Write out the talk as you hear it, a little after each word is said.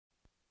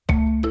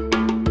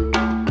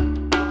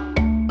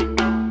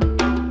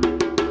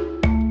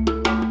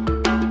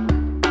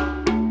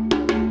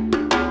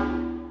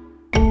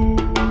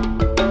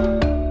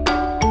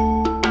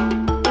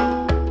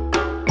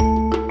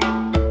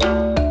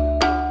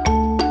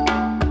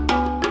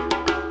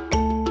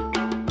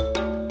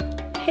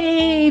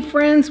Hey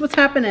friends, what's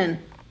happening?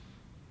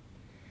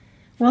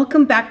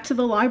 Welcome back to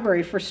the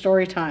library for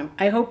story time.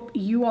 I hope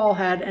you all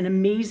had an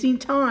amazing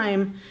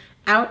time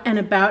out and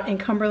about in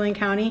Cumberland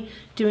County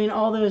doing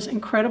all those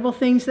incredible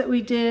things that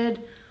we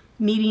did,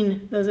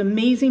 meeting those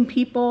amazing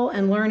people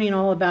and learning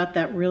all about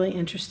that really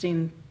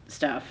interesting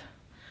stuff.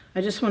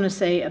 I just want to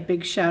say a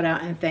big shout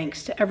out and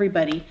thanks to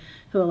everybody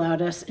who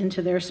allowed us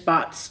into their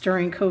spots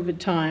during COVID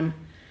time.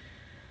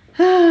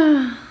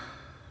 I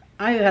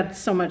had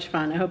so much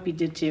fun. I hope you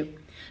did too.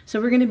 So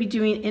we're going to be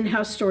doing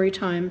in-house story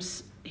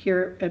times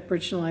here at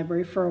Bridgeton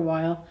Library for a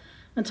while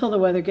until the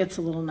weather gets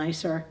a little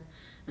nicer,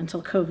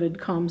 until COVID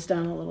calms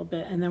down a little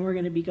bit, and then we're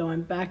going to be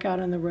going back out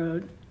on the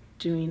road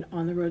doing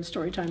on-the-road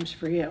story times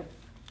for you.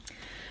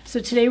 So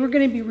today we're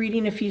going to be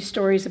reading a few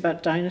stories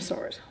about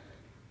dinosaurs.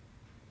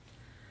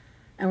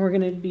 And we're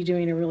going to be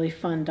doing a really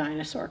fun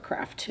dinosaur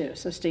craft too,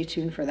 so stay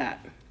tuned for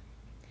that.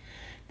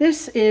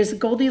 This is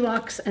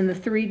Goldilocks and the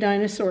Three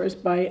Dinosaurs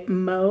by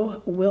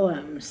Mo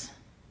Willems.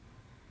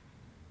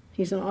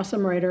 He's an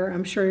awesome writer.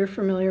 I'm sure you're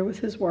familiar with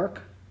his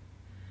work.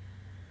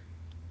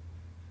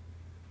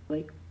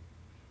 Like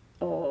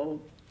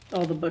all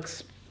the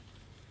books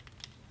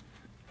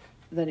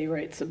that he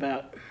writes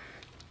about,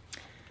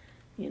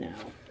 you know,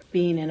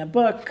 being in a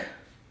book.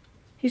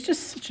 He's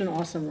just such an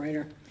awesome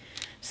writer.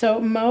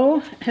 So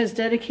Mo has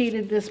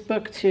dedicated this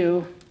book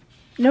to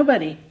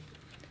nobody.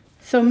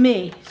 So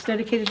me. He's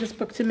dedicated this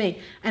book to me.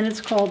 And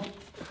it's called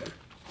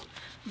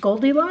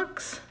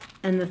Goldilocks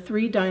and the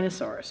Three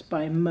Dinosaurs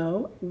by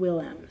Mo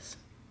Willems.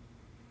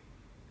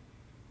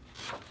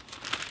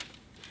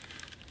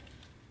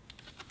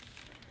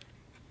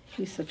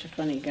 He's such a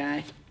funny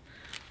guy.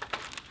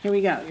 Here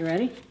we go. You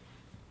ready?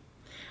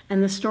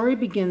 And the story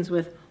begins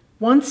with,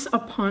 once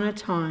upon a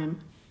time,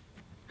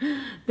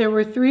 there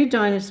were three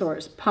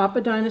dinosaurs,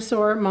 Papa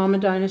Dinosaur, Mama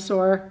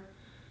Dinosaur,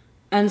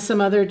 and some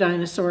other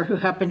dinosaur who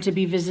happened to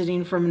be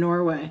visiting from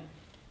Norway.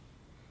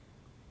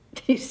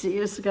 You see,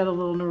 he's got a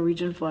little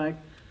Norwegian flag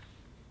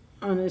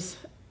on his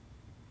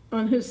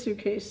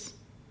suitcase.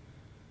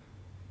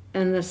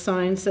 And the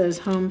sign says,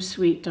 "Home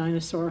Sweet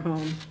Dinosaur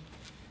Home."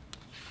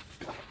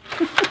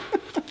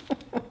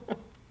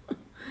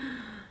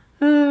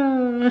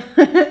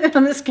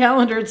 On this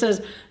calendar it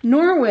says,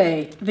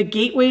 Norway, the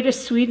gateway to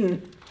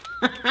Sweden.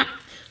 I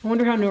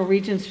wonder how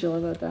Norwegians feel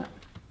about that.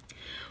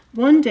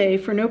 One day,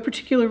 for no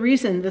particular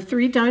reason, the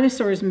three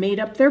dinosaurs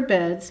made up their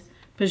beds,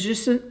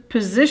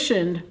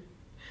 positioned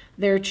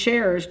their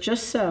chairs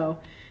just so,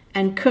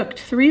 and cooked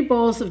 3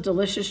 bowls of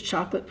delicious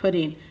chocolate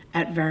pudding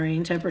at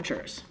varying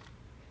temperatures.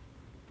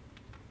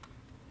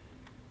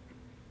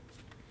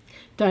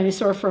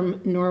 Dinosaur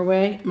from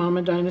Norway,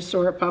 Mama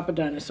Dinosaur, Papa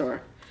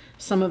Dinosaur.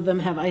 Some of them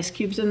have ice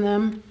cubes in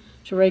them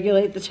to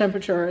regulate the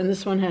temperature, and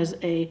this one has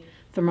a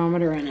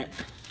thermometer in it.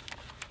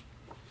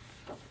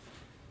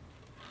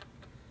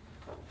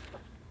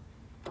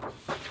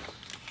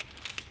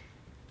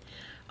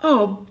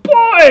 "Oh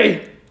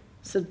boy,"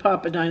 said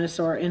Papa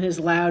Dinosaur in his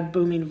loud,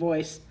 booming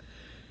voice.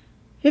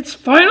 "It's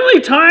finally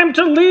time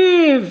to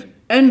leave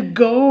and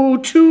go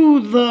to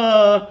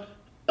the,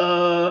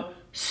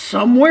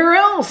 somewhere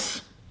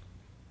else."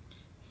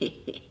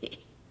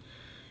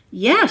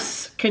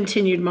 "Yes,"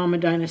 continued Mama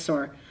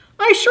Dinosaur.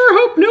 "I sure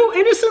hope no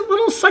innocent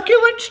little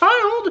succulent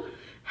child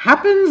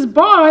happens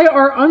by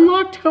our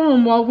unlocked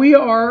home while we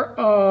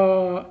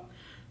are,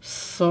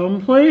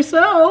 someplace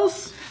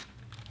else."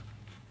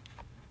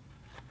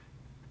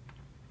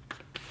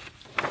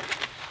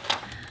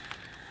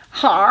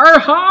 "Har,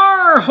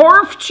 har,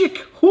 horfchick,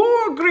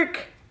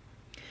 hurgrik."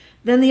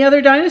 Then the other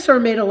dinosaur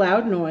made a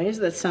loud noise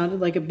that sounded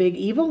like a big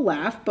evil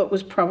laugh, but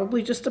was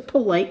probably just a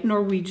polite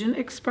Norwegian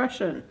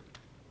expression.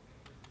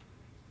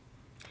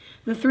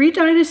 The three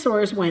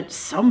dinosaurs went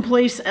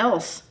someplace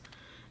else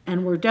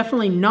and were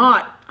definitely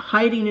not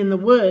hiding in the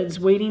woods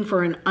waiting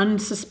for an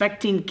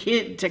unsuspecting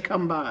kid to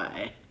come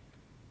by.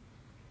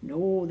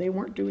 No, they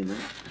weren't doing that.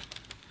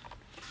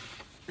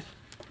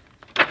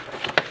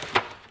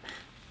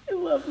 I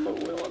love Mo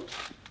Willems.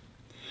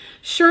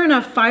 Sure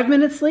enough, 5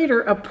 minutes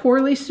later, a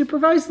poorly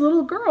supervised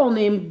little girl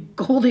named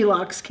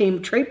Goldilocks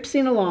came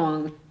traipsing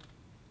along.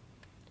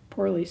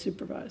 Poorly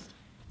supervised.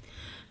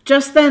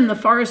 Just then, the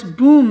forest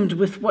boomed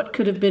with what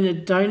could have been a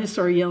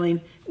dinosaur yelling,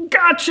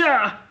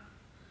 "Gotcha!"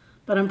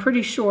 But I'm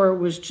pretty sure it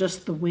was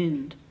just the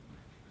wind.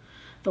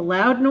 The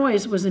loud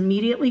noise was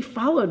immediately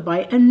followed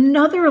by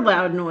another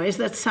loud noise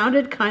that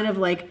sounded kind of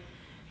like,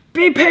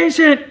 "Be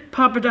patient,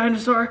 Papa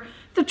Dinosaur.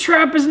 The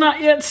trap is not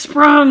yet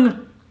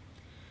sprung."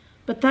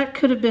 But that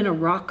could have been a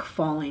rock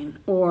falling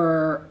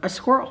or a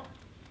squirrel.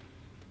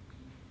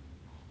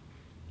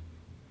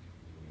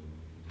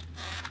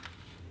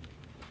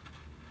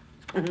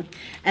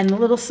 And the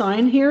little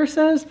sign here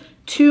says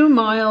 2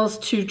 miles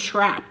to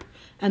trap.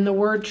 And the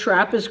word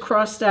trap is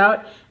crossed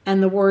out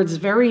and the words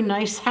very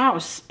nice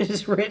house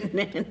is written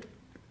in.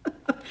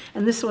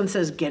 And this one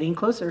says getting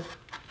closer.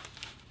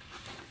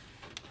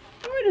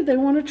 Why did they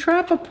want to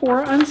trap a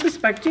poor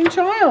unsuspecting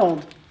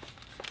child?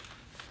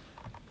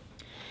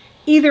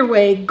 Either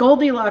way,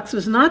 Goldilocks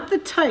was not the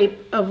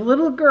type of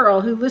little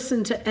girl who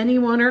listened to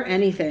anyone or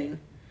anything.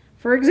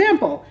 For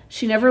example,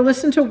 she never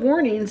listened to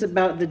warnings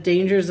about the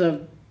dangers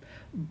of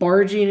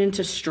barging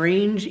into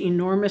strange,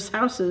 enormous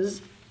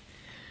houses.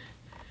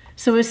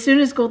 So as soon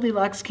as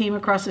Goldilocks came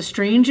across a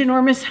strange,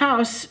 enormous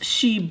house,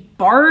 she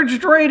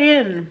barged right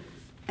in.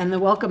 And the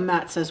welcome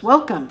mat says,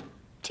 "Welcome,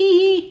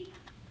 tee."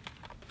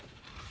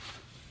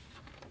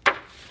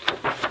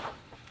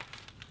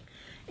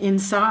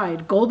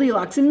 Inside,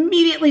 Goldilocks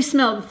immediately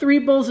smelled 3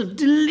 bowls of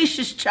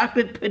delicious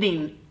chocolate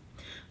pudding.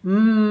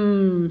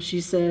 "Mmm,"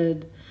 she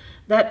said,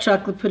 "that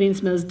chocolate pudding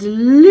smells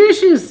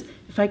delicious.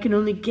 If I can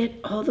only get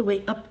all the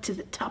way up to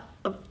the top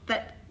of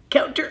that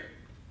counter."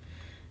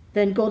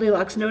 Then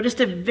Goldilocks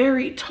noticed a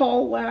very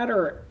tall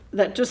ladder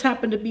that just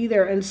happened to be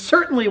there and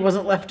certainly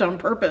wasn't left on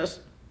purpose.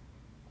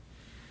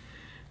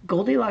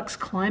 Goldilocks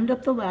climbed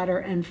up the ladder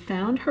and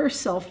found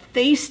herself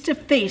face to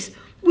face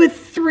with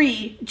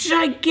 3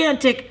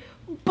 gigantic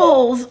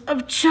bowls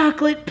of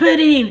chocolate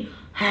pudding.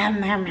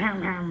 Ham, ham,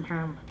 ham, ham,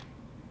 ham.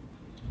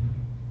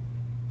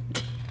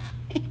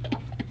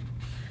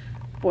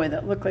 Boy,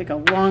 that looked like a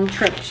long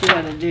trip she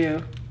had to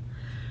do.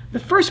 The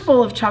first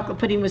bowl of chocolate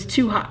pudding was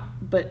too hot,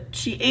 but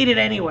she ate it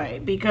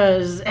anyway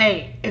because,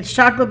 hey, it's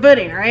chocolate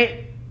pudding,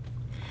 right?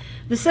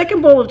 The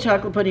second bowl of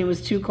chocolate pudding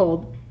was too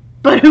cold,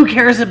 but who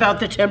cares about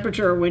the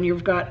temperature when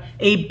you've got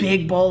a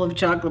big bowl of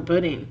chocolate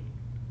pudding?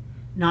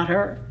 Not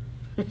her.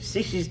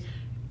 See, she's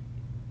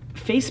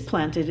face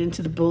planted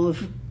into the bowl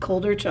of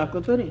colder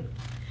chocolate pudding.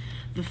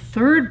 The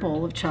third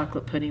bowl of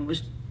chocolate pudding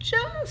was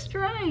just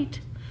right,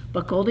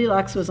 but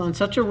Goldilocks was on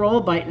such a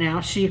roll bite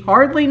now, she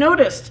hardly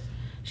noticed.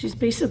 She's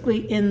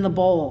basically in the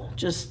bowl,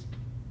 just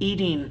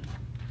eating.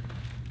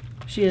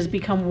 She has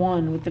become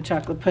one with the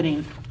chocolate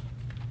pudding.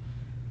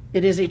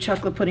 It is a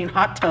chocolate pudding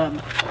hot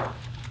tub.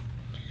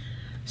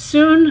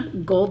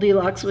 Soon,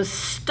 Goldilocks was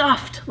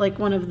stuffed like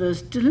one of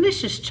those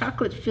delicious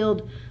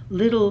chocolate-filled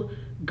little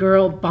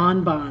girl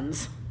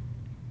bonbons,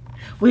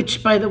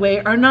 which, by the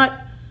way,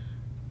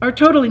 are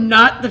totally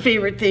not the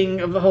favorite thing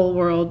of the whole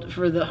world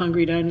for the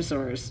hungry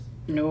dinosaurs.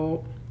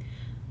 No.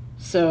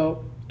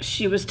 So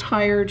she was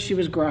tired, she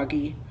was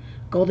groggy.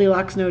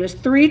 Goldilocks noticed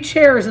 3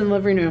 chairs in the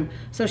living room,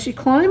 so she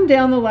climbed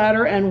down the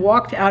ladder and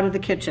walked out of the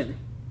kitchen.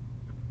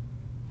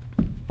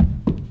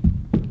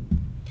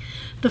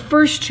 The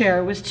first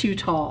chair was too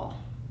tall.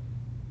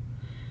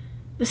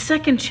 The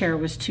second chair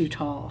was too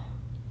tall.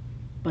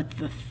 But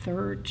the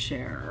third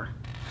chair...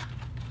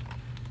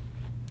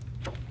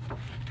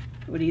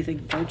 What do you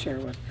think the third chair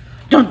was?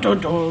 Dun,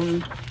 dun,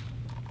 dun!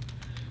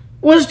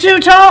 Was too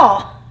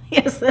tall!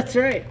 Yes, that's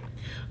right.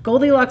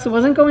 Goldilocks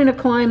wasn't going to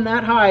climb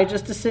that high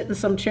just to sit in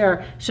some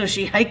chair, so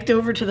she hiked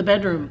over to the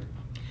bedroom.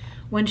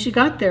 When she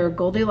got there,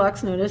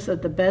 Goldilocks noticed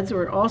that the beds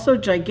were also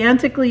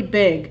gigantically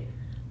big.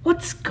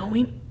 "What's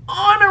going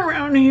on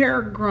around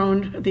here?"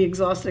 groaned the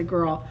exhausted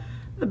girl.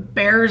 "The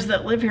bears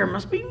that live here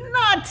must be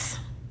nuts."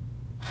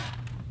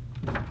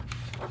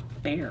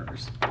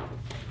 Bears.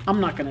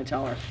 I'm not going to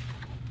tell her.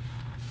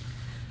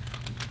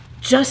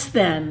 Just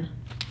then,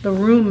 the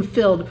room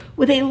filled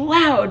with a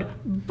loud,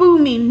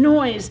 booming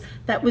noise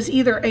that was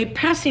either a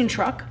passing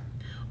truck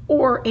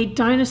or a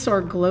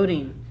dinosaur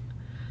gloating.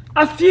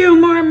 "A few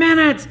more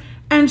minutes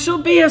and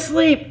she'll be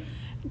asleep.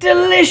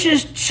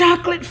 Delicious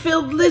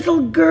chocolate-filled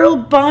little girl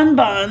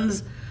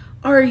bonbons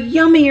are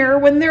yummier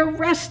when they're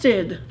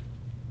rested."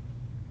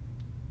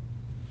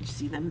 You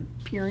see them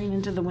peering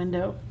into the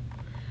window?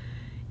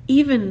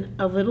 Even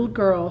a little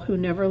girl who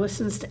never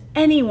listens to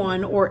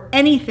anyone or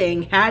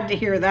anything had to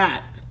hear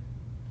that.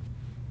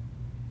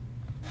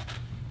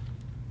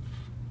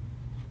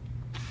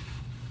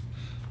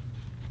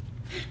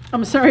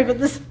 I'm sorry, but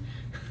this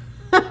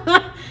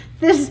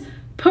this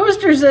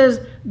poster says,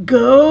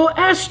 "Go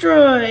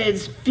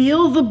asteroids,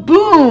 feel the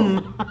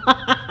boom."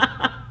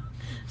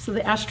 So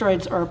the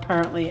asteroids are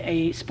apparently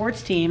a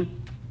sports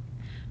team,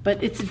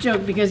 but it's a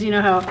joke because you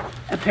know how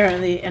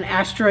apparently an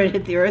asteroid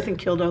hit the Earth and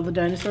killed all the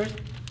dinosaurs?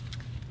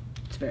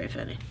 It's very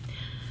funny.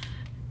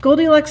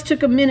 Goldilocks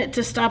took a minute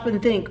to stop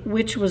and think,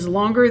 which was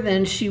longer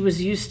than she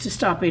was used to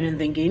stopping and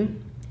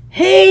thinking.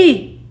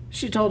 "Hey,"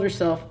 she told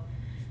herself,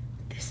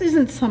 "this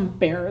isn't some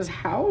bear's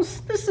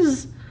house. This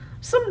is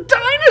some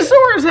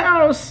dinosaur's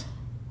house."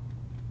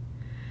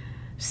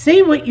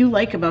 Say what you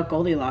like about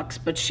Goldilocks,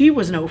 but she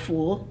was no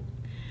fool.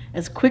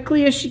 As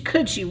quickly as she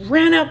could, she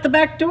ran out the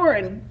back door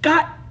and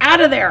got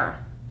out of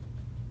there.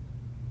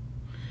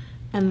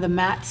 And the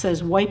mat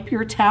says, "Wipe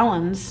your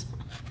talons."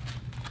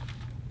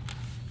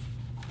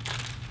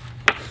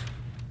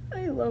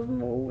 I love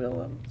Mo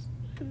Willems.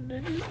 I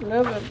just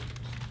love him.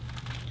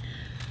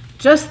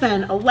 Just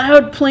then, a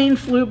loud plane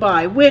flew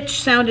by,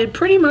 which sounded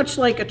pretty much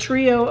like a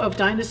trio of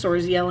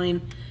dinosaurs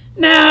yelling,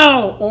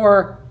 "Now!"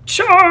 or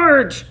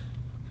 "Charge!"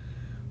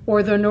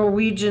 or the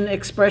Norwegian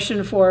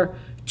expression for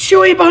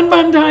 "Chewy bun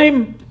bun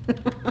time!"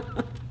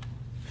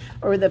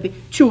 Or would that be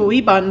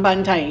 "Chewy bun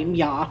bun time,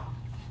 yeah."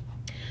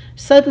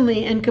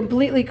 Suddenly and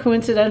completely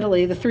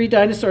coincidentally, the 3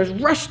 dinosaurs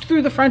rushed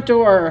through the front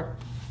door.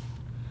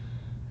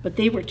 But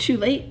they were too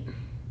late.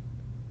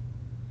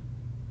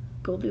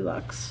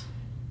 Goldilocks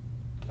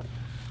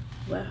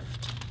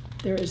left.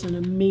 There is an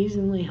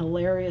amazingly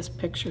hilarious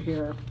picture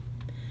here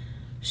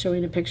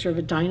showing a picture of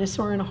a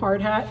dinosaur in a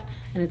hard hat,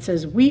 and it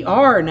says, "We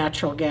are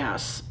natural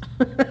gas."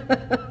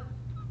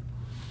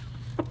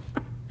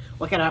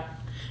 Look it up.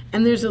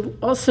 And there's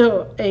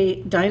also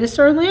a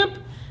dinosaur lamp,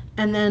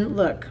 and then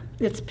look,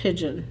 it's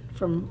Pigeon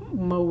from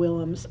Mo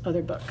Willems'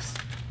 other books.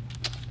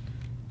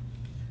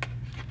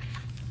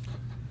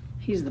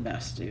 He's the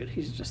best, dude.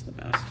 He's just the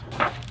best.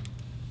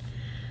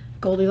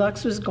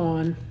 Goldilocks was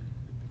gone,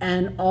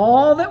 and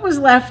all that was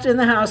left in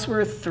the house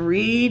were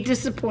 3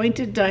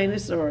 disappointed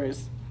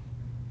dinosaurs.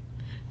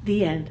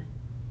 The end.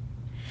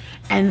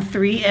 And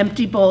 3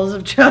 empty bowls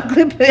of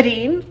chocolate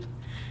pudding,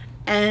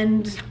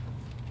 and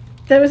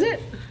that was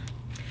it.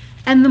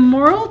 And the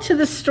moral to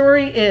the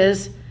story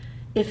is,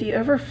 if you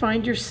ever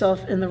find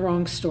yourself in the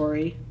wrong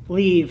story,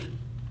 leave.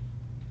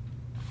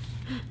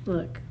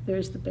 Look,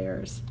 there's the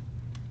bears.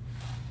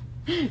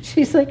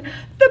 She's like,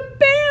 "The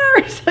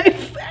bears! I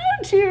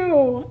found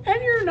you!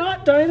 And you're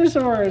not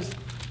dinosaurs."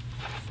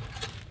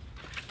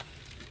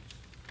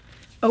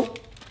 Oh,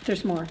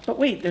 there's more. But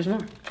wait, there's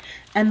more.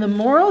 And the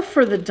moral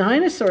for the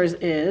dinosaurs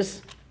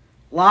is,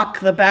 lock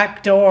the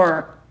back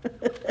door.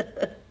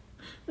 They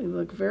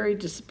look very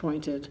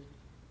disappointed.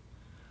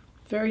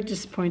 Very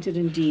disappointed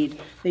indeed.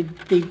 They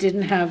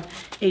didn't have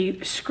a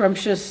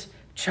scrumptious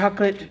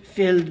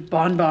chocolate-filled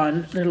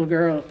bonbon little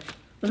girl.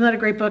 Wasn't that a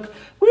great book?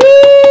 Woo!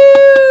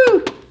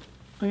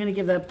 I'm going to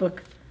give that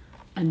book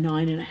a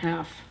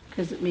 9.5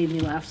 because it made me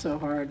laugh so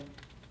hard.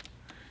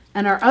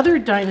 And our other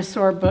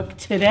dinosaur book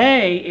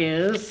today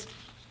is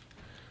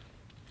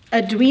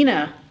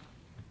Edwina,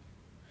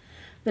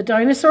 the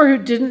dinosaur who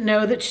didn't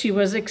know that she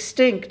was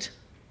extinct.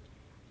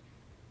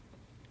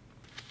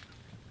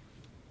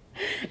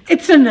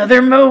 It's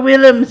another Mo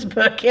Willems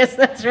book. Yes,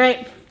 that's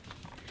right.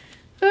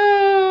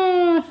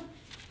 Oh,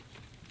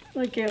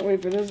 I can't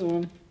wait for this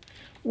one.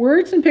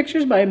 Words and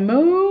pictures by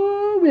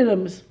Mo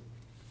Willems.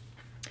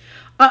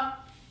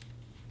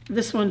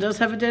 This one does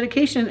have a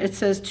dedication. It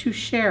says, "To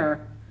share,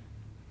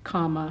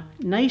 comma,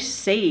 nice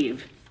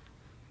save."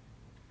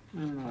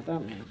 I don't know what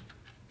that means.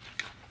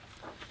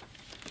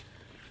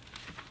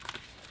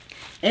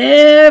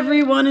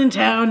 Everyone in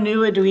town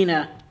knew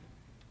Edwina.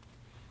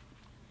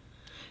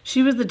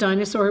 She was the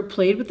dinosaur who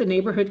played with the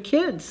neighborhood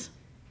kids.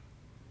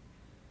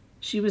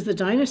 She was the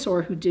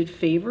dinosaur who did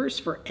favors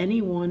for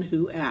anyone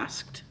who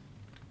asked.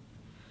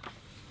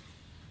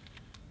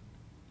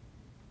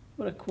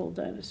 What a cool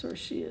dinosaur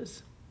she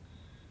is.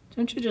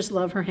 Don't you just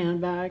love her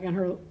handbag and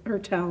her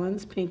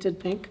talons painted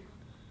pink?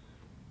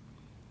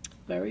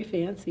 Very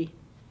fancy.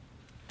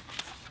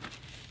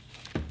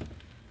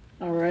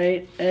 All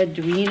right,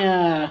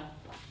 Edwina.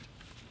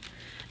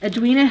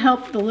 Edwina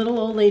helped the little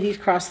old ladies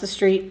cross the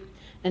street,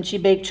 and she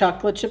baked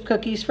chocolate chip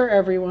cookies for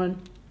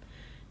everyone.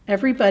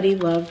 Everybody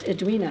loved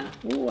Edwina.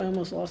 Ooh, I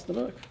almost lost the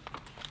book.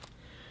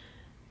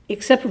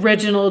 Except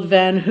Reginald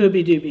Van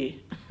Hoobie-Doobie.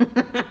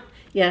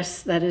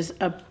 Yes, that is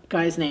a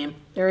guy's name.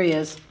 There he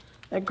is.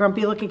 That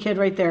grumpy looking kid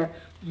right there.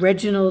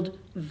 Reginald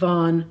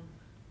Van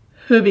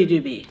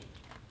Hoobie-Doobie.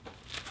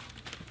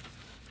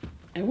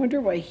 I wonder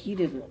why he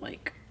didn't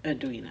like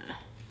Edwina.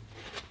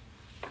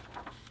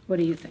 What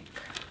do you think?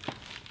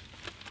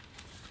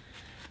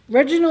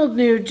 Reginald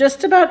knew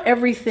just about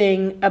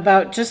everything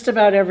about just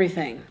about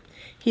everything.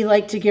 He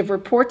liked to give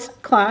reports in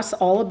class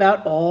all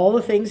about all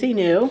the things he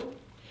knew.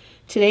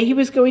 Today he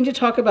was going to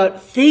talk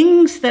about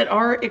things that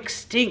are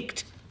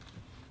extinct.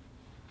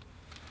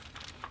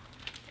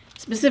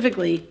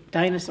 Specifically,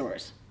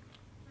 dinosaurs.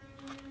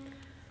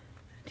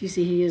 Do you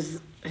see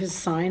his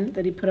sign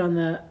that he put on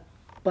the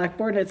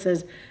blackboard? It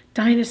says,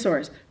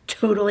 "Dinosaurs,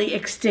 totally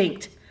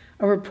extinct."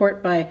 A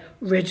report by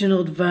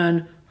Reginald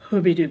Van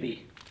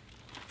Hoobie-Doobie.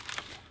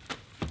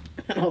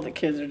 And all the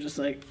kids are just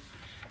like,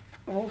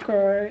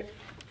 okay.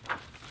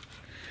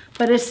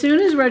 But as soon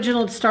as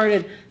Reginald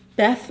started,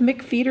 Beth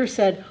McFeeder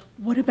said,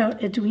 "What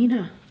about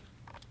Edwina?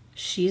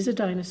 She's a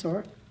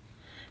dinosaur."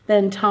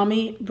 Then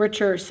Tommy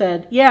Britcher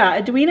said, "Yeah,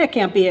 Edwina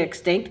can't be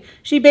extinct.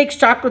 She bakes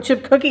chocolate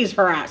chip cookies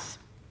for us."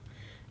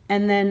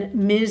 And then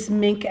Ms.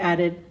 Mink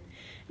added,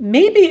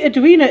 "Maybe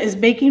Edwina is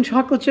baking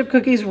chocolate chip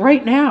cookies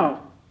right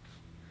now."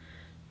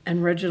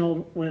 And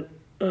Reginald went,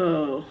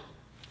 "Oh."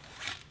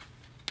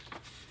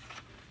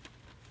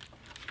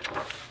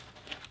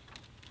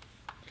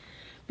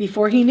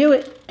 Before he knew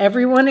it,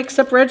 everyone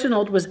except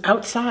Reginald was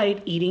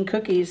outside eating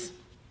cookies.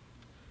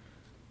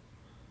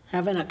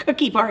 Having a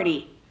cookie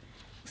party.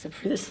 Except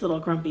for this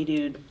little grumpy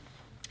dude.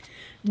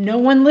 "No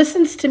one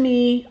listens to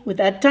me with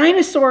that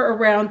dinosaur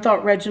around,"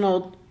 thought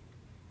Reginald.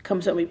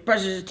 Comes up, he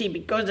brushes his teeth, he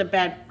goes to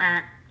bed.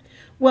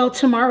 "Well,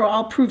 tomorrow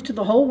I'll prove to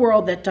the whole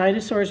world that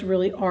dinosaurs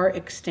really are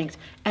extinct."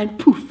 And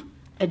poof,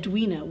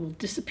 Edwina will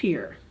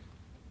disappear.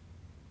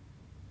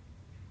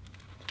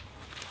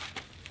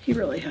 He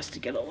really has to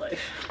get a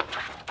life.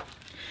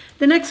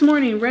 The next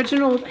morning,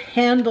 Reginald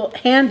handed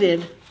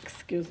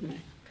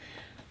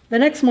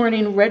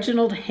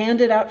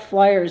out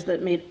flyers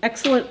that made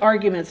excellent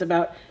arguments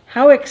about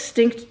how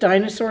extinct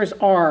dinosaurs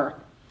are.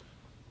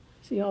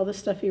 See all the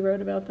stuff he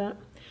wrote about that?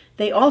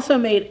 They also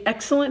made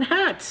excellent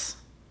hats.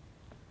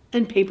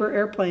 and paper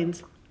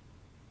airplanes.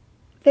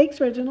 Thanks,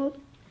 Reginald.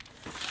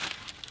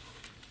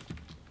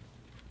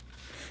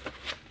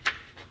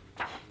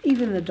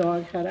 Even the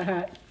dog had a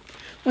hat.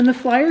 When the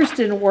flyers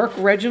didn't work,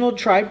 Reginald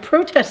tried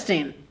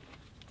protesting.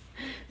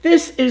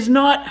 This is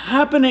not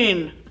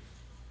happening.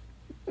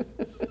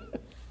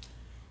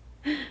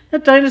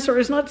 That dinosaur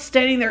is not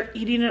standing there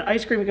eating an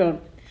ice cream cone.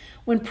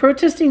 When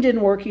protesting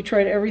didn't work, he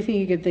tried everything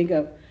he could think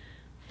of.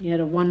 He had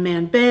a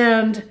one-man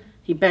band.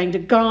 He banged a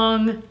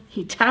gong.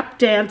 He tap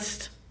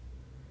danced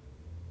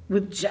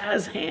with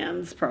jazz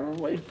hands,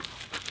 probably.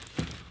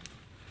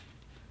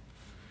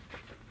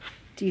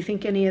 Do you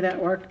think any of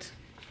that worked?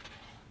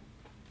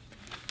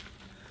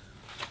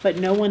 But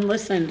no one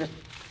listened.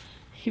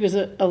 He was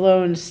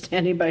alone,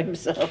 standing by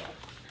himself.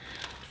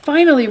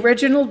 Finally,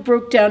 Reginald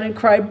broke down and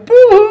cried,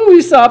 "Boo-hoo!"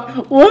 He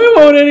sobbed. "Why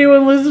won't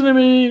anyone listen to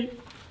me?"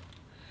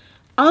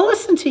 "I'll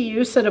listen to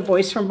you," said a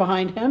voice from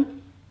behind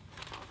him.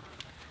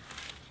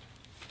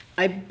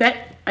 I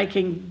bet I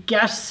can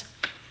guess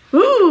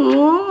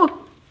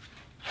who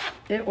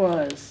it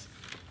was.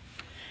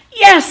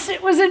 Yes,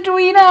 it was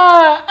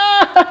Edwina!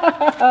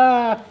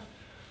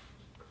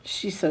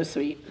 She's so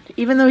sweet.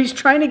 Even though he's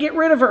trying to get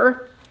rid of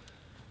her,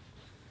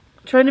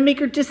 trying to make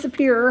her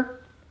disappear,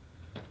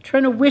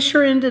 trying to wish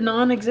her into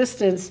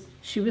non-existence,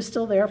 she was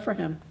still there for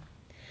him.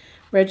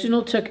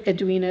 Reginald took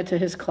Edwina to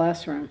his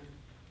classroom.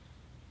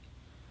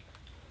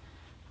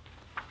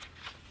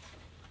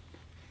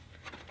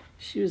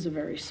 She was a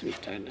very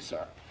sweet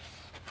dinosaur.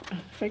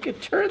 If I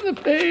could turn the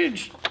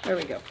page. There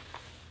we go.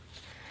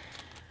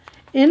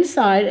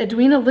 Inside,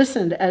 Edwina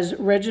listened as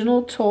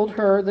Reginald told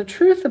her the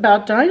truth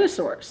about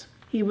dinosaurs.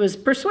 He was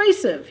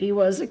persuasive. He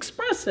was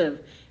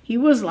expressive. He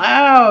was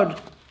loud.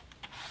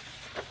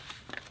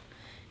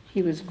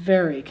 He was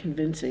very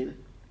convincing.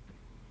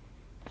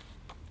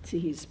 See,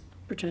 he's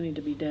pretending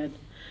to be dead.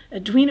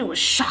 Edwina was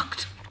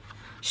shocked.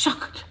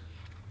 Shocked.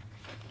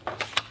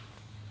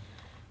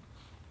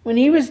 When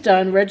he was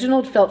done,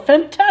 Reginald felt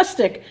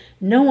fantastic.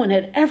 No one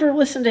had ever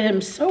listened to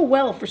him so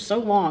well for so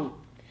long.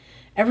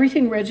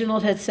 Everything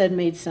Reginald had said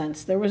made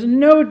sense. There was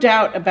no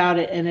doubt about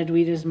it in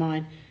Edwina's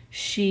mind.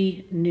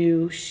 She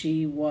knew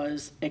she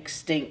was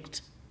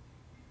extinct.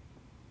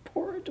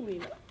 Poor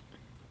Edwina.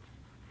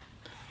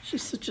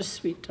 She's such a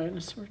sweet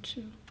dinosaur,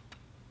 too.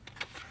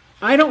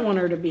 I don't want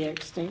her to be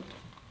extinct.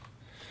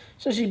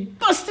 So she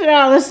busted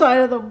out of the side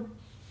of the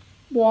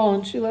wall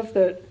and she left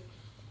that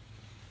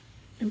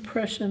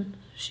impression.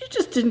 She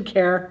just didn't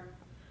care.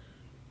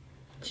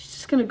 She's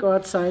just going to go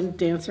outside and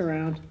dance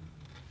around.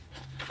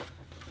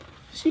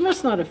 She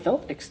must not have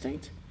felt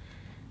extinct.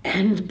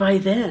 And by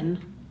then,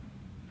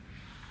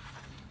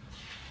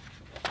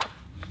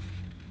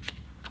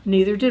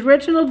 neither did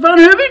Reginald von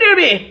Hooby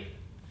Dooby.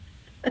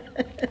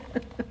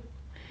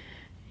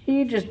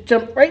 He just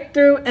jumped right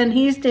through, and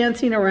he's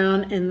dancing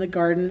around in the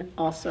garden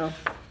also.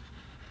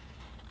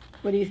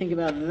 What do you think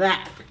about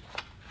that?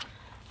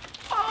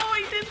 Oh,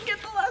 I didn't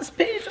get the last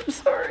page. I'm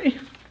sorry.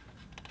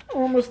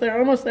 Almost there,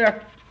 almost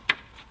there.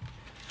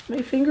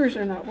 My fingers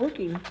are not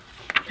working.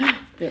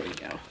 There we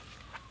go.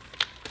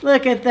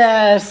 Look at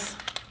this.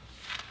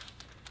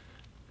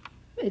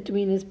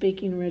 Edwina's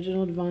baking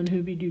Reginald von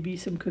Hooby Dooby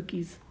some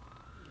cookies.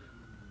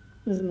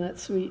 Isn't that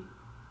sweet?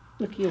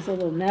 Look, he has a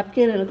little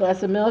napkin and a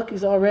glass of milk.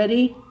 He's all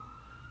ready.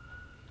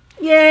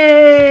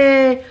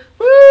 Yay!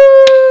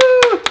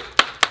 Woo!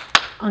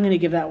 I'm going to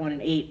give that one an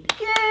 8.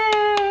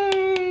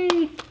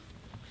 Yay!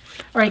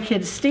 All right,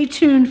 kids, stay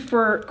tuned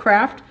for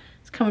craft.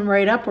 It's coming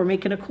right up. We're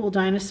making a cool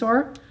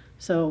dinosaur.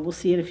 So we'll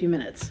see you in a few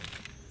minutes.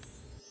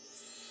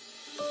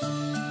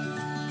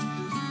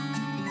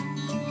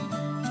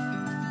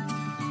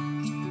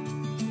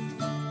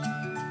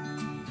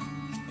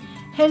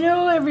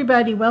 Hello,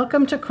 everybody.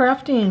 Welcome to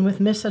Crafting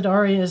with Miss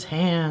Adaria's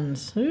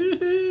Hands.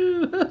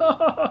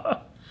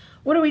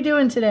 What are we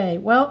doing today?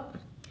 Well,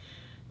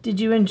 did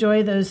you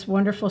enjoy those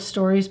wonderful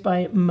stories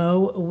by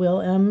Mo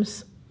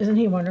Willems? Isn't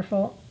he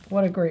wonderful?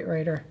 What a great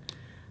writer.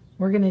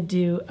 We're going to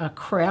do a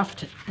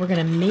craft. We're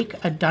going to make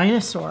a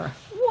dinosaur.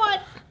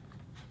 What?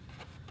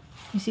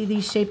 You see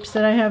these shapes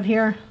that I have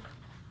here?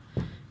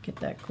 Get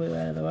that glue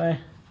out of the way.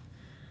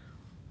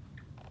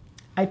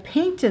 I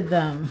painted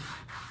them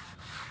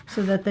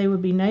so that they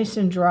would be nice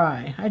and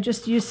dry. I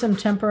just used some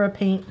tempera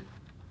paint.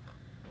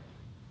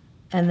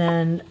 And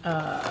then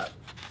I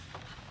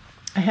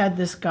had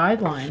this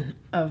guideline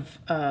of,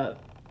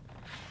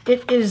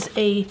 it is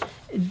a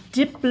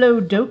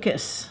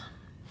diplodocus,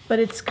 but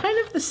it's kind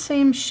of the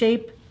same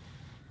shape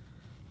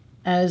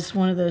as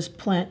one of those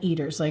plant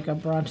eaters, like a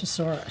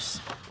brontosaurus.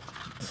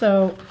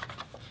 So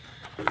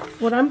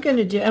what I'm going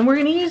to do, and we're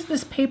going to use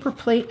this paper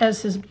plate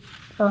as his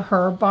or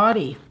her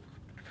body.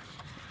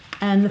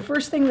 And the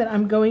first thing that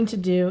I'm going to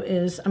do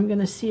is I'm going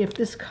to see if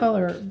this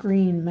color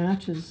green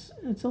matches.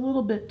 It's a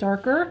little bit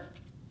darker.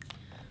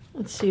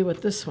 Let's see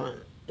what this one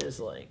is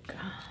like.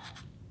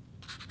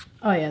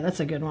 Oh yeah,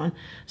 that's a good one.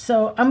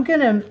 So I'm going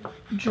to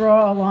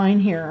draw a line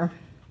here,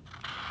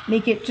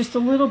 make it just a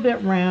little bit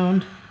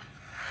round.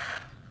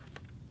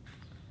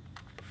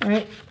 All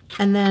right,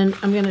 and then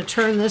I'm going to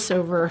turn this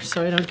over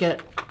so I don't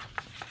get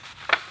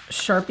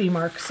Sharpie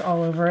marks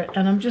all over it.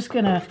 And I'm just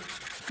going to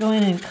go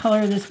in and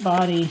color this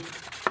body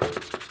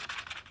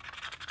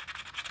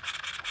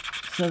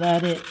so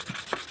that it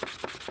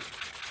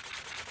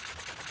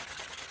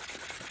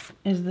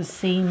is the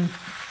same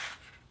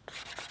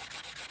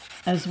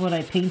as what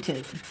I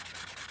painted.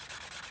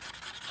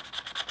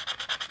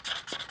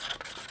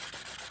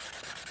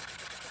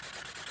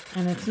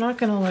 And it's not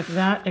going to look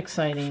that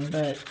exciting,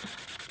 but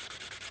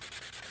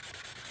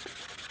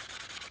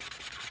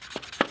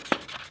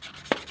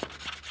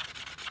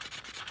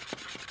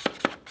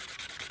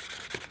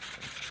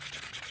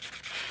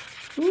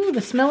ooh,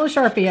 the smell of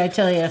Sharpie, I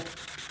tell you.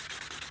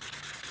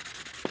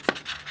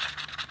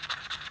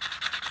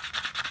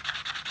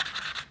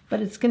 But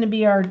it's going to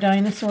be our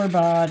dinosaur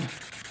bod.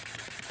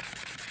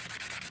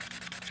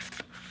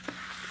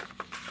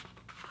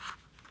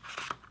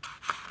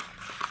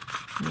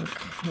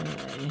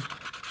 Okay.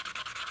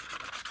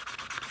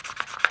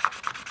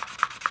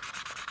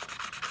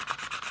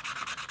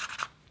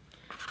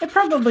 It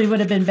probably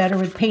would have been better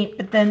with paint,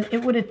 but then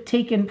it would have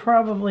taken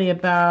probably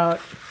about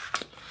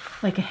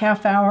like a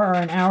half hour or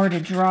an hour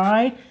to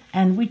dry,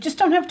 and we just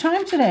don't have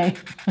time today.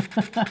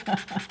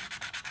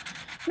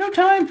 No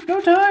time, no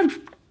time.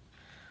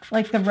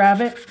 Like the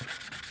rabbit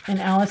in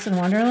Alice in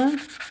Wonderland.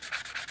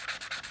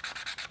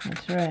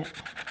 That's right.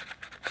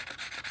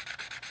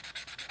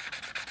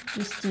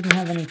 Just didn't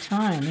have any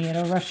time. He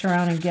had to rush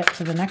around and get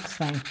to the next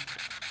thing.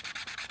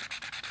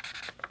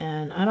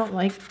 And I don't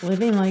like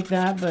living like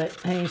that, but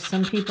hey,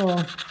 some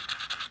people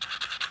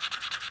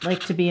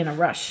like to be in a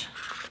rush.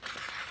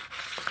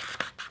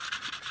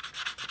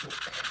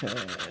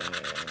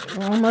 Okay,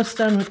 we're almost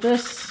done with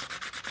this.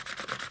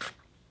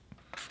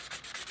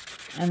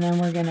 And then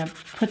we're going to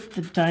put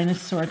the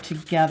dinosaur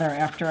together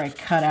after I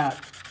cut out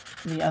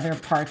the other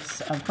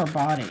parts of her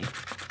body.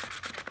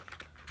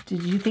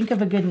 Did you think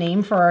of a good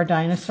name for our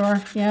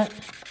dinosaur yet?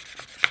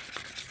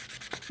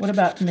 What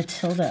about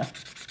Matilda?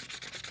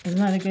 Isn't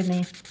that a good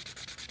name?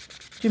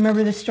 Do you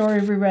remember the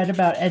story we read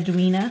about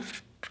Edwina?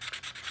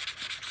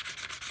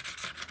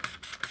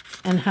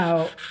 And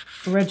how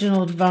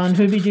Reginald von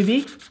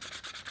Hooby-Dooby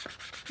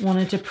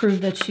wanted to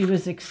prove that she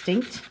was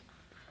extinct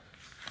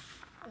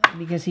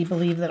because he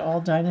believed that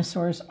all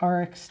dinosaurs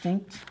are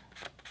extinct.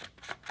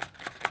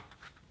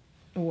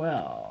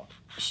 Well,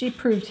 she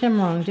proved him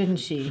wrong, didn't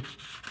she?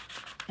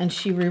 And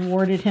she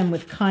rewarded him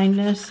with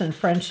kindness and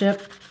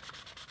friendship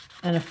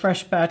and a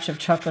fresh batch of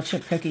chocolate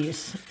chip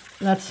cookies.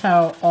 That's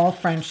how all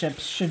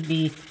friendships should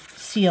be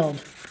sealed,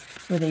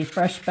 with a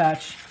fresh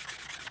batch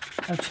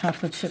of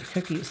chocolate chip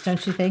cookies,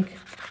 don't you think?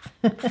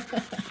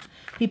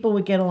 People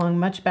would get along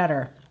much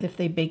better if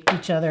they baked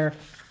each other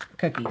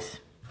cookies.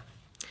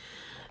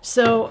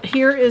 So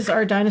here is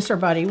our dinosaur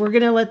body. We're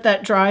going to let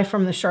that dry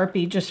from the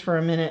Sharpie just for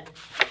a minute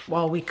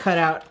while we cut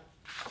out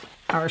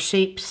our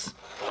shapes.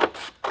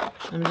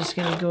 I'm just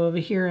going to go over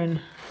here and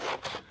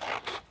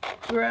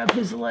grab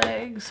his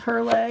legs,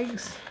 her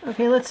legs.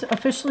 Okay, let's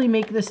officially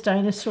make this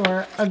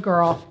dinosaur a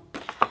girl.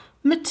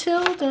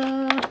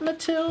 Matilda,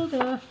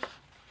 Matilda.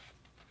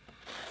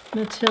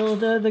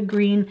 Matilda the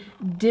green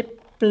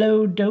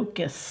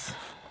Diplodocus.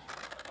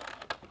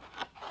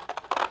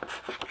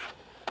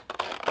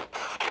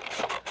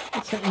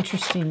 That's an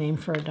interesting name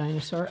for a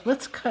dinosaur.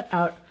 Let's cut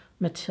out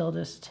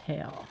Matilda's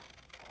tail.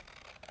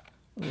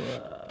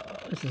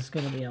 Whoa, this is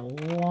going to be a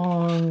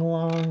long,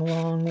 long,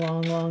 long,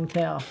 long, long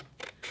tail.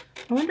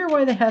 I wonder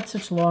why they had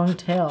such long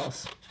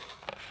tails.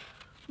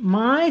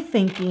 My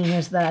thinking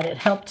is that it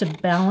helped to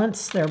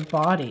balance their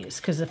bodies,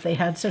 because if they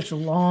had such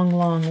long,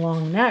 long,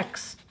 long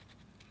necks,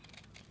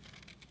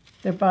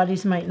 their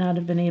bodies might not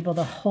have been able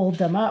to hold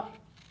them up,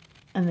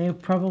 and they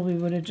probably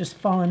would have just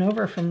fallen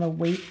over from the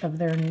weight of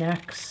their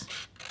necks.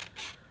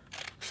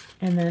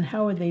 And then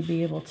how would they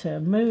be able to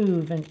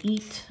move and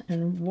eat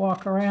and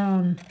walk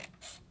around?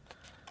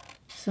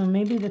 So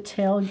maybe the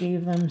tail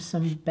gave them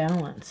some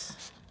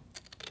balance.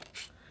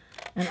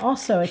 And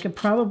also it could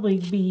probably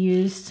be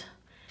used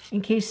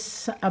in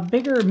case a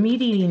bigger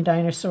meat-eating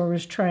dinosaur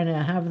was trying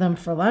to have them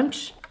for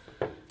lunch.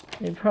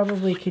 They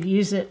probably could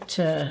use it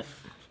to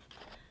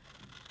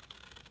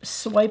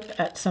swipe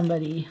at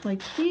somebody, like,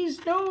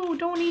 please, no,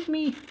 don't eat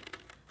me.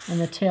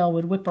 And the tail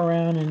would whip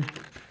around and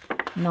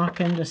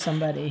knock into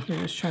somebody who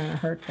was trying to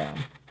hurt them.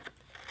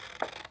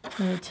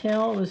 And the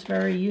tail was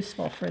very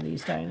useful for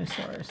these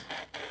dinosaurs.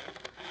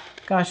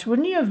 Gosh,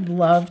 wouldn't you have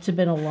loved to have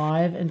been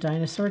alive in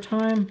dinosaur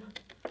time?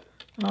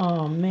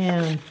 Oh,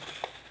 man.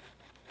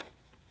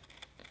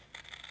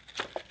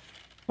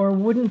 Or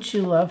wouldn't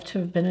you love to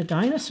have been a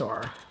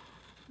dinosaur?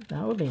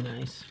 That would be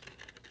nice.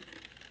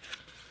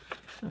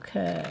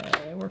 Okay,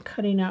 we're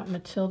cutting out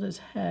Matilda's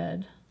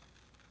head.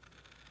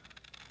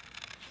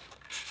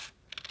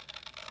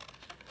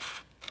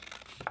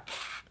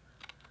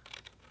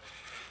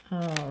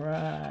 All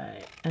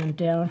right, and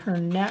down her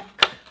neck.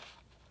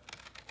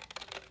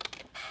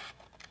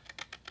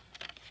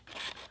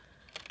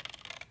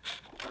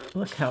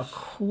 Look how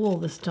cool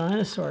this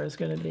dinosaur is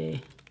going to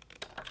be.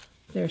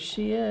 There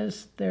she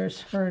is.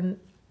 There's her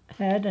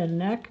head and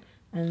neck,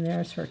 and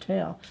there's her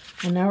tail.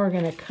 And now we're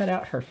going to cut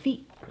out her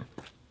feet.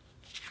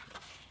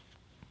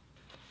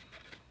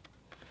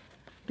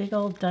 big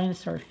old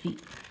dinosaur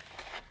feet.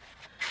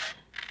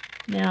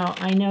 Now,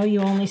 I know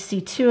you only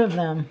see 2 of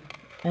them,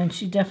 and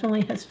she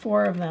definitely has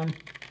 4 of them.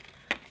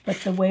 But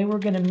the way we're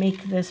going to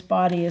make this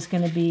body is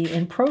going to be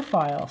in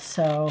profile,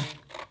 so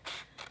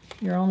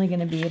you're only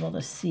going to be able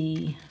to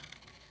see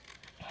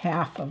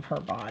half of her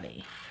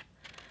body.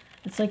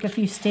 It's like if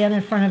you stand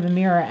in front of a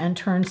mirror and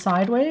turn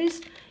sideways,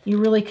 you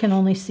really can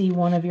only see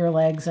one of your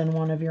legs and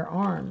one of your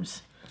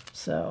arms.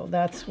 So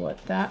that's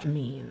what that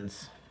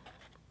means.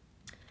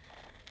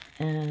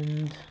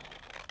 And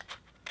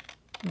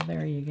well,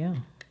 there you go.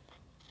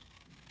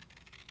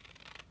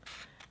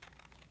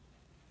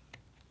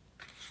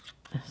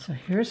 So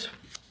here's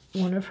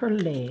one of her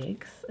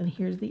legs, and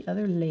here's the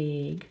other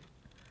leg.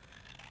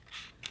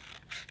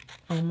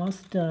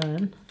 Almost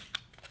done.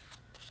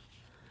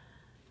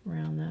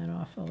 Round that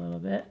off a little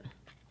bit.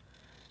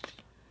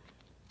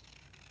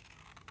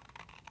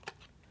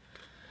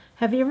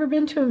 Have you ever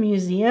been to a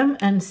museum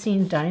and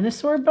seen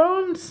dinosaur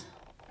bones?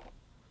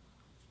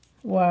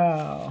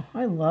 Wow,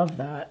 I love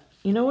that.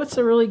 You know what's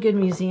a really good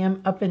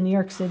museum up in New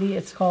York City?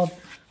 It's called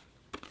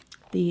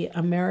the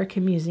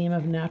American Museum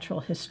of Natural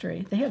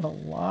History. They have a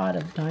lot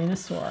of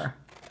dinosaur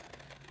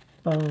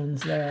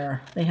bones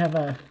there. They have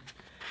a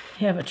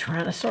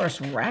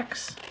Tyrannosaurus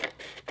Rex.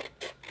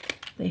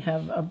 They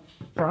have a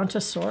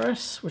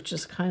Brontosaurus, which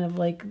is kind of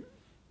like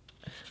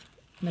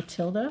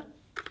Matilda.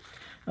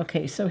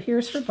 Okay, so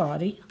here's her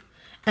body.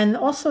 And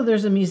also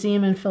there's a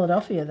museum in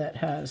Philadelphia that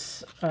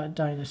has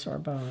dinosaur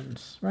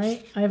bones,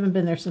 right? I haven't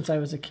been there since I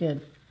was a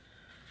kid.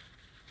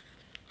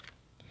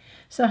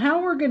 So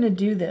how we're going to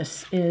do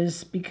this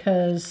is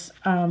because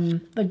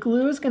the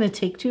glue is going to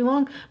take too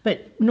long,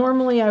 but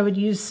normally I would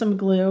use some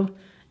glue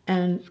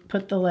and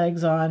put the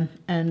legs on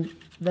and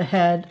the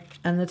head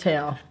and the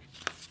tail.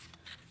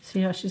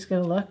 See how she's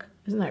going to look?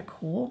 Isn't that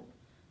cool?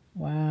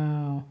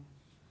 Wow.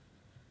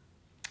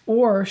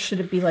 Or should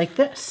it be like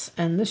this?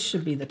 And this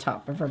should be the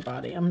top of her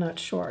body. I'm not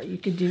sure. You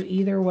could do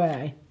either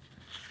way.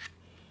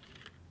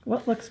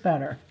 What looks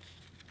better?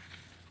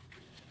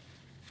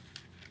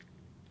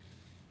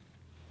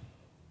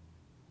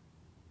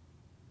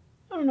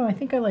 I don't know. I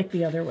think I like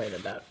the other way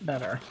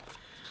better.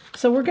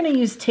 So we're going to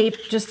use tape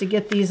just to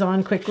get these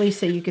on quickly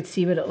so you could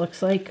see what it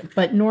looks like.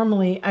 But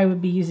normally I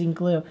would be using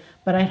glue.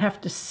 But I'd have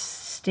to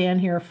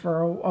stand here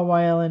for a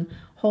while and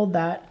hold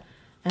that.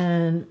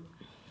 And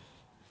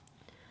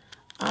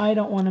I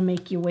don't want to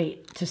make you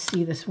wait to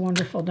see this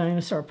wonderful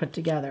dinosaur put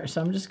together. So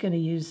I'm just going to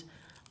use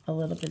a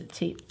little bit of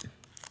tape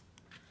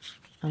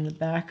on the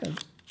back of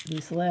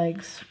these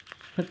legs.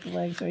 Put the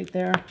legs right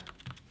there.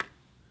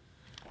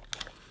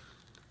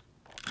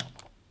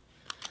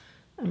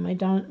 And my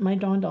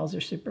Dawn dolls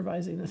are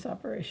supervising this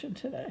operation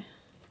today.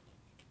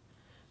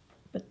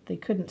 But they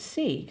couldn't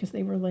see because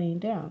they were laying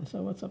down.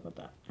 So what's up with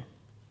that?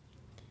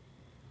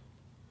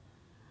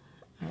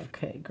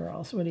 Okay,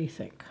 girls, what do you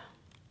think?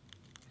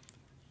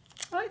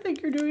 I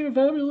think you're doing a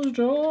fabulous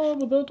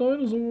job with that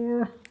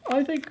dinosaur.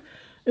 I think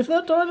if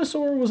that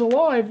dinosaur was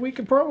alive, we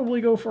could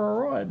probably go for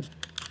a ride.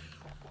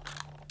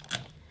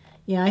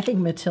 Yeah, I think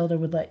Matilda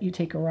would let you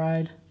take a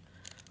ride.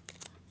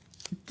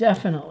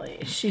 Definitely.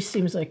 She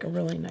seems like a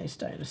really nice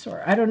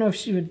dinosaur. I don't know if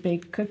she would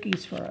bake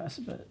cookies for us,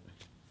 but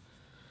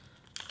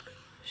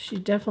she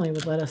definitely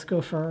would let us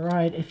go for a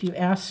ride if you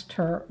asked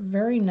her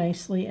very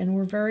nicely and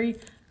were very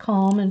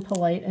calm and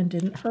polite and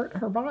didn't hurt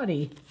her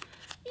body.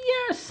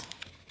 Yes.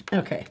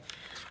 Okay.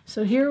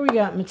 So here we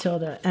got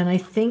Matilda, and I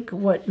think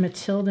what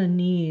Matilda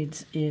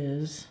needs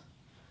is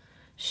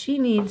she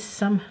needs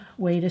some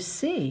way to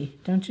see,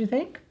 don't you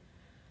think?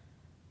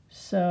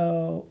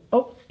 So,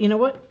 oh, you know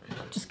what?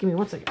 Just give me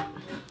 1 second.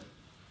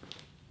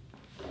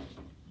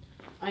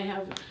 I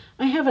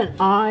have an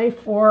eye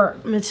for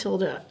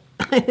Matilda.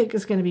 I think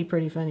it's going to be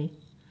pretty funny.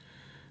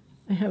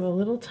 I have a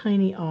little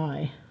tiny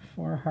eye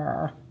for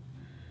her.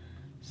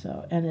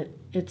 So, and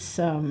it's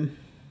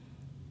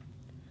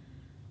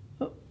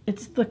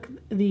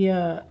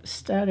the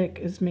static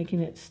is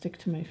making it stick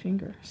to my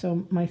finger.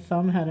 So my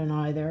thumb had an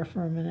eye there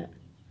for a minute.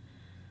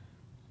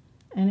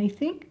 And I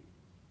think,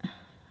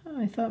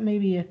 I thought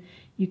maybe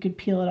you could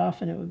peel it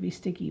off and it would be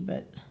sticky,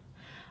 but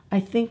I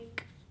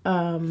think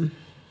a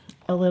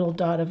little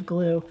dot of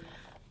glue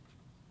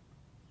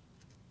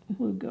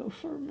will go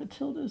for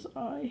Matilda's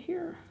eye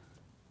here.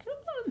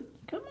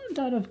 Come on,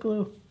 dot of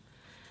glue.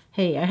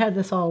 Hey, I had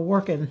this all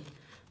working.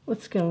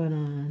 What's going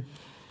on?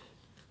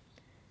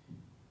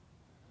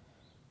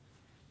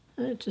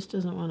 It just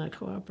doesn't want to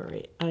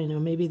cooperate. I know,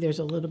 maybe there's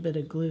a little bit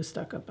of glue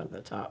stuck up on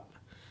the top.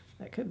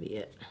 That could be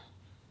it.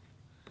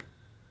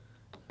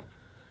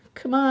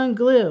 Come on,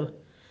 glue.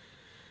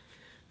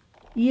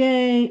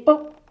 Yay.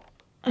 Oh,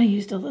 I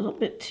used a little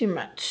bit too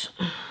much.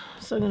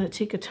 So I'm going to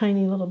take a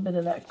tiny little bit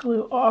of that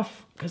glue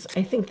off because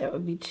I think that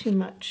would be too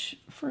much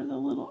for the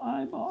little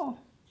eyeball.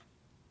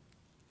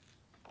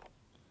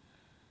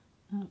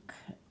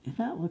 Okay,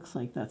 that looks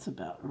like that's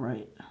about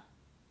right.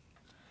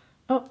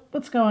 Oh,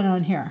 what's going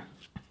on here?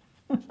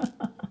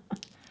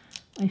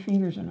 My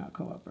fingers are not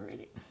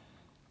cooperating.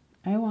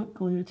 I want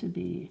glue to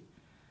be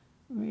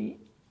right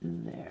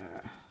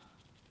there.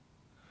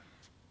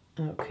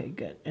 Okay,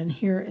 good. And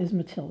here is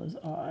Matilda's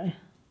eye.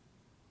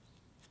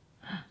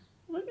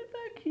 Look at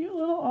that cute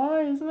little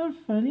eye. Isn't that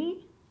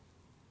funny?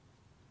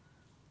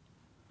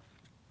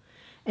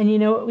 And you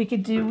know what we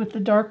could do with the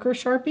darker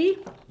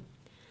Sharpie?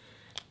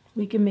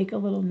 We can make a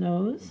little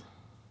nose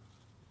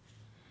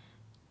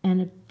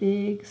and a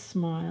big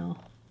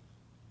smile.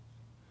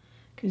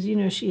 Because you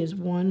know she is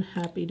one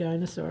happy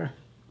dinosaur.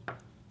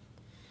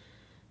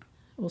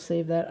 We'll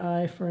save that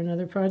eye for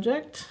another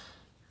project.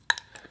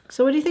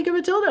 So what do you think of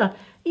Matilda?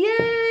 Yay,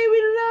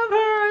 we love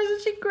her.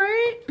 Isn't she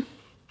great?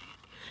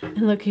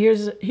 And look,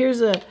 here's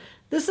a,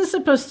 this is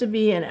supposed to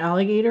be an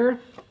alligator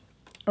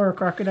or a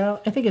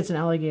crocodile. I think it's an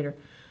alligator.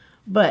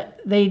 But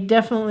they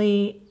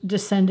definitely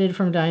descended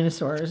from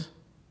dinosaurs.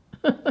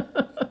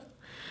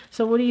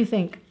 So what do you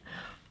think?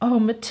 Oh,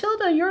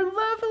 Matilda, you're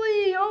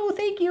lovely. Oh,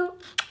 thank you.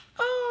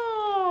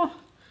 Oh,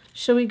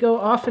 shall we go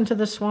off into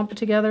the swamp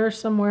together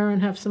somewhere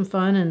and have some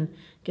fun and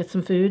get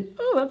some food?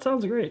 Oh, that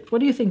sounds great. What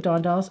do you think,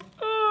 Dawn Dolls?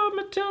 Oh,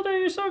 Matilda,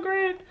 you're so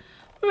great.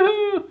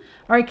 Woohoo. All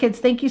right, kids,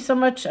 thank you so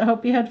much. I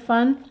hope you had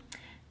fun.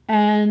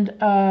 And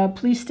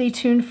please stay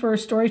tuned for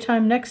story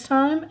time next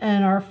time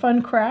and our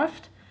fun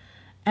craft.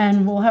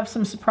 And we'll have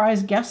some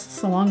surprise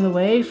guests along the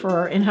way for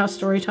our in-house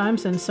story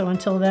times. And so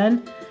until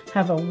then,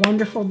 have a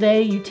wonderful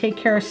day. You take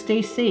care.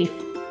 Stay safe.